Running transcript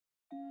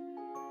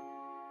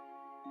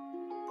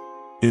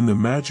In the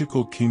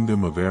magical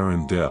kingdom of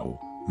Arendelle,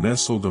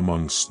 nestled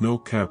among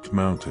snow-capped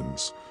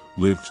mountains,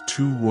 lived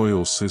two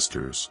royal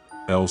sisters,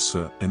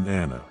 Elsa and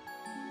Anna.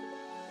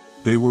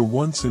 They were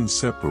once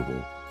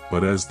inseparable,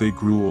 but as they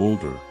grew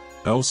older,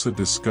 Elsa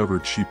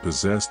discovered she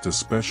possessed a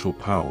special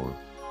power,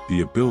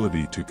 the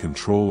ability to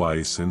control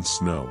ice and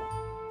snow.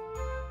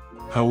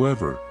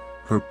 However,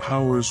 her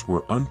powers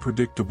were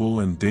unpredictable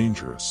and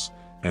dangerous,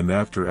 and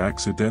after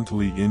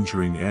accidentally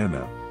injuring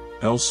Anna,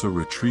 Elsa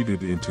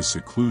retreated into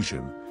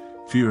seclusion,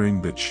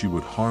 fearing that she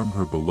would harm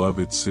her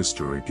beloved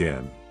sister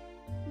again.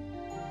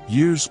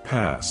 Years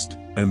passed,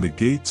 and the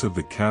gates of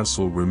the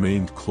castle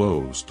remained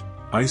closed,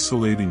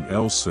 isolating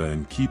Elsa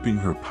and keeping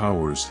her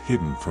powers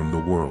hidden from the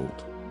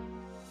world.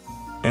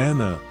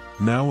 Anna,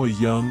 now a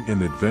young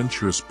and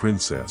adventurous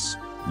princess,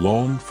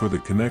 longed for the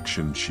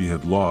connection she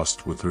had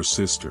lost with her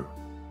sister.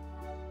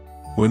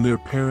 When their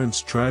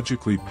parents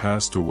tragically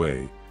passed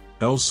away,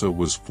 Elsa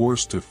was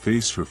forced to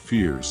face her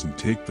fears and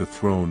take the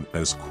throne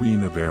as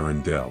Queen of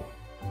Arendelle.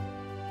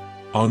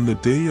 On the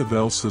day of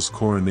Elsa's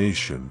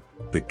coronation,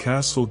 the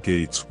castle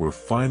gates were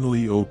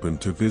finally opened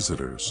to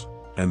visitors,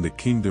 and the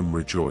kingdom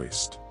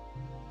rejoiced.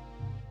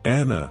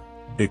 Anna,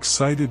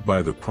 excited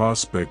by the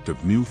prospect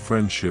of new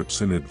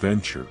friendships and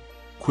adventure,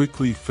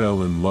 quickly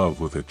fell in love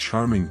with a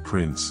charming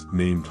prince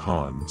named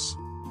Hans.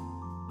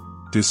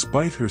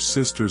 Despite her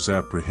sister's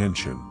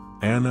apprehension,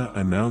 Anna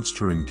announced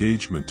her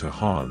engagement to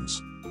Hans,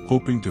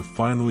 hoping to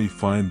finally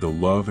find the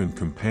love and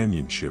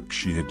companionship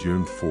she had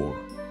yearned for.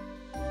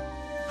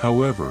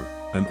 However,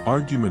 an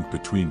argument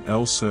between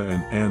Elsa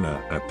and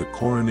Anna at the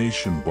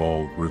coronation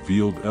ball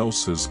revealed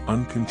Elsa's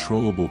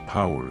uncontrollable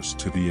powers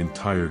to the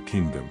entire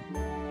kingdom.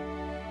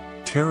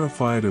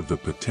 Terrified of the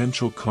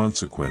potential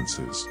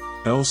consequences,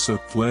 Elsa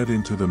fled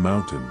into the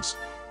mountains,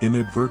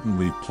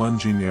 inadvertently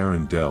plunging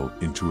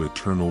Arendelle into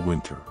eternal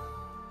winter.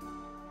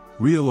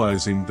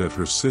 Realizing that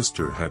her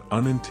sister had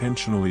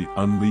unintentionally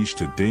unleashed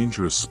a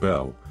dangerous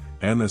spell,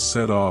 Anna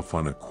set off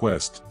on a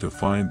quest to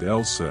find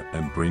Elsa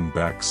and bring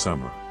back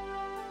summer.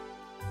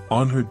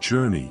 On her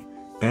journey,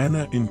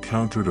 Anna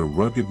encountered a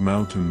rugged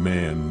mountain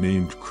man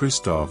named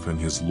Kristoff and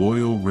his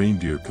loyal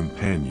reindeer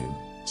companion,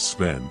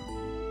 Sven.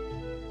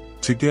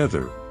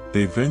 Together,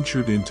 they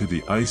ventured into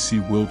the icy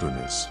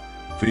wilderness,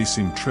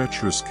 facing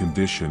treacherous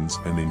conditions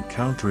and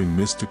encountering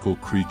mystical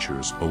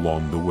creatures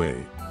along the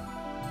way.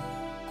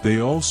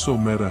 They also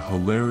met a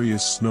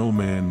hilarious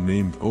snowman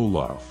named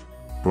Olaf,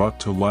 brought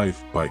to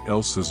life by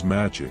Elsa's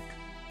magic,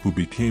 who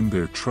became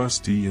their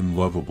trusty and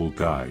lovable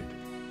guide.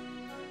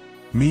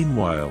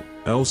 Meanwhile,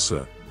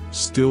 Elsa,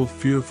 still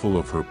fearful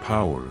of her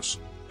powers,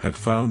 had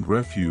found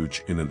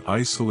refuge in an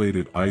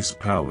isolated ice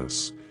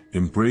palace,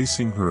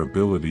 embracing her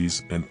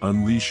abilities and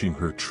unleashing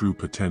her true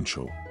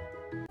potential.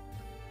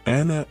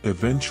 Anna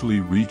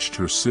eventually reached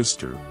her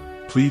sister,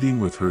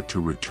 pleading with her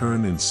to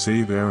return and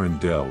save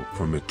Arendelle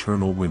from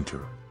eternal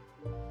winter.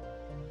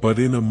 But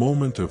in a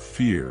moment of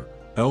fear,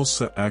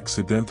 Elsa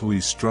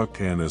accidentally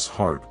struck Anna's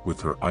heart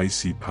with her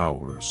icy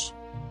powers.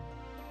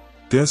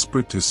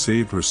 Desperate to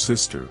save her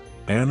sister,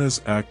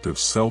 Anna's act of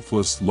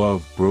selfless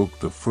love broke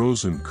the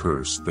frozen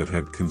curse that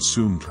had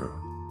consumed her.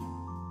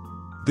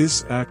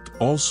 This act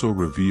also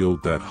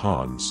revealed that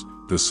Hans,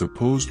 the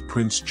supposed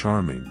Prince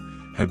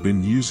Charming, had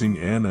been using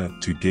Anna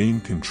to gain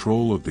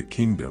control of the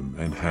kingdom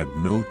and had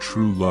no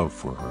true love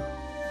for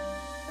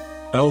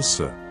her.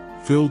 Elsa,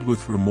 filled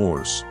with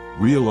remorse,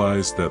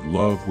 realized that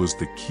love was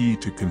the key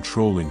to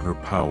controlling her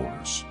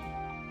powers.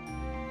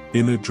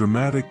 In a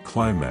dramatic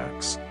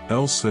climax,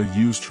 Elsa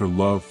used her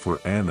love for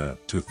Anna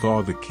to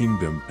thaw the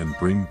kingdom and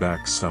bring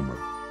back summer.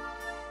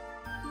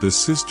 The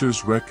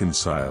sisters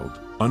reconciled,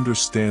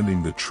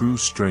 understanding the true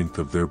strength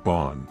of their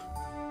bond.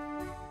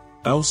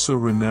 Elsa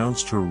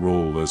renounced her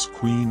role as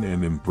queen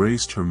and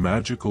embraced her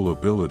magical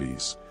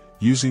abilities,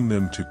 using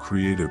them to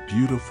create a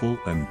beautiful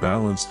and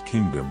balanced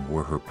kingdom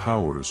where her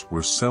powers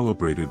were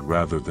celebrated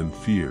rather than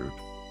feared.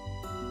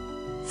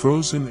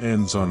 Frozen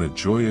ends on a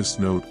joyous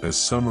note as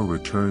summer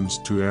returns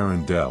to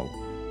Arendelle,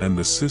 and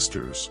the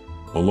sisters,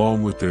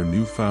 along with their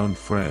newfound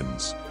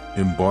friends,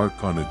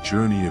 embark on a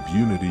journey of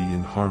unity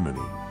and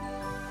harmony.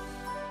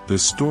 The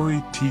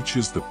story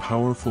teaches the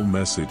powerful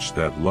message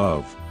that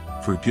love,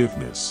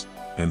 forgiveness,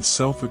 and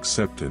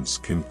self-acceptance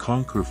can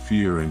conquer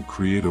fear and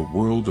create a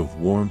world of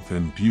warmth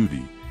and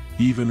beauty,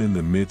 even in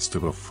the midst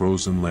of a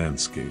frozen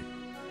landscape.